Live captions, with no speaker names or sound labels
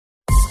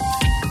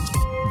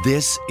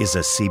This is a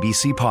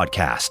CBC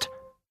podcast.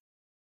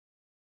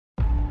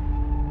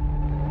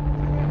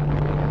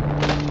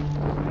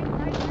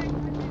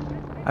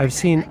 I've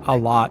seen a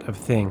lot of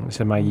things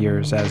in my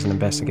years as an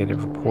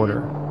investigative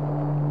reporter,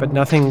 but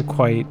nothing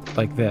quite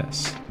like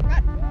this.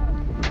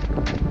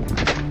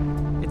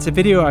 It's a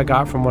video I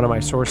got from one of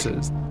my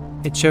sources.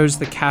 It shows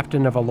the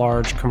captain of a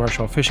large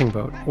commercial fishing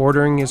boat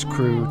ordering his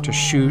crew to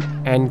shoot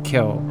and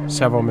kill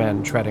several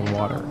men treading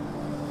water.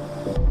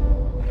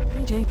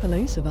 PJ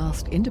police have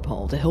asked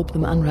Interpol to help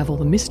them unravel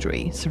the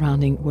mystery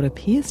surrounding what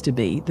appears to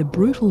be the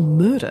brutal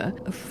murder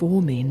of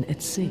 4 men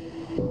at sea.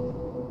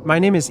 My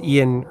name is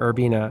Ian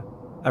Urbina.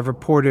 I've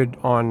reported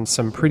on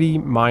some pretty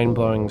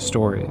mind-blowing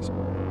stories,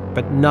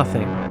 but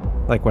nothing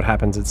like what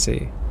happens at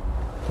sea.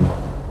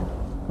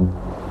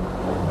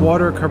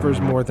 Water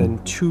covers more than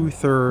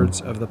 2/3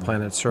 of the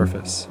planet's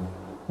surface.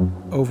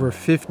 Over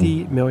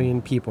 50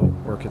 million people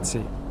work at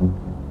sea,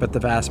 but the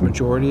vast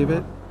majority of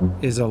it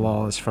is a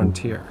lawless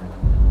frontier.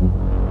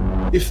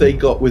 If they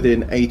got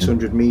within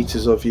 800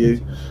 meters of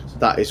you,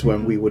 that is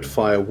when we would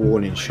fire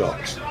warning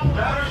shots.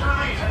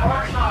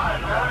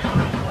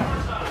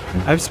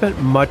 I've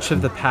spent much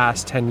of the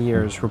past 10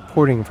 years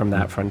reporting from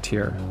that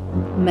frontier.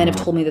 Men have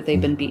told me that they've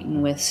been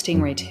beaten with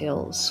stingray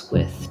tails,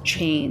 with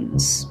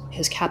chains.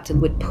 His captain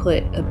would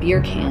put a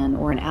beer can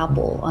or an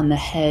apple on the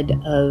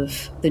head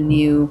of the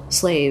new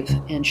slave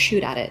and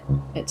shoot at it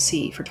at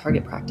sea for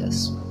target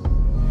practice.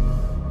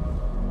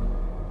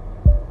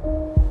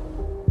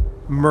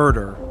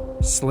 Murder,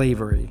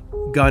 slavery,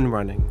 gun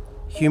running,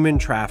 human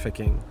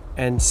trafficking,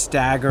 and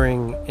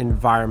staggering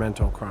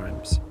environmental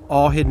crimes,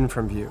 all hidden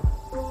from view.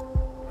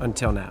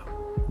 Until now.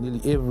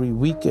 Nearly every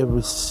week,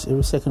 every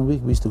second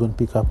week, we used to go and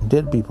pick up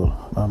dead people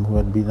who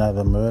had been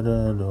either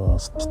murdered or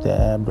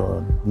stabbed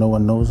or no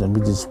one knows, and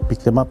we just pick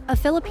them up. A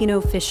Filipino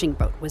fishing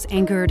boat was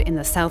anchored in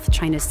the South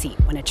China Sea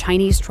when a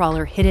Chinese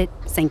trawler hit it,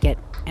 sank it,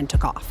 and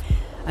took off.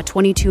 A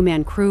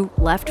 22-man crew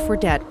left for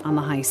dead on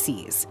the high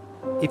seas.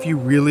 If you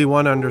really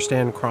want to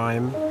understand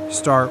crime,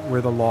 start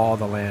where the law of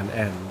the land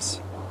ends.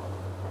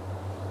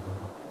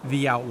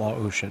 The Outlaw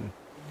Ocean,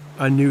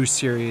 a new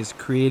series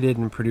created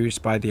and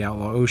produced by the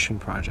Outlaw Ocean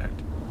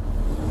Project,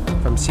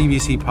 from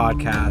CBC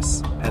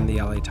Podcasts and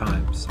the LA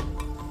Times.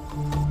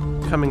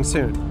 Coming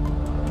soon.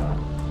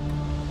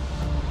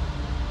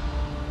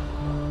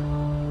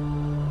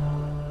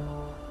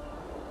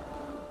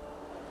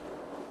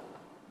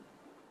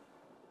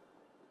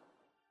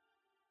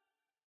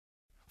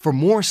 For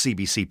more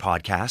CBC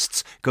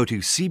podcasts, go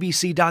to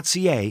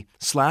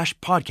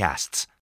cbc.ca/podcasts.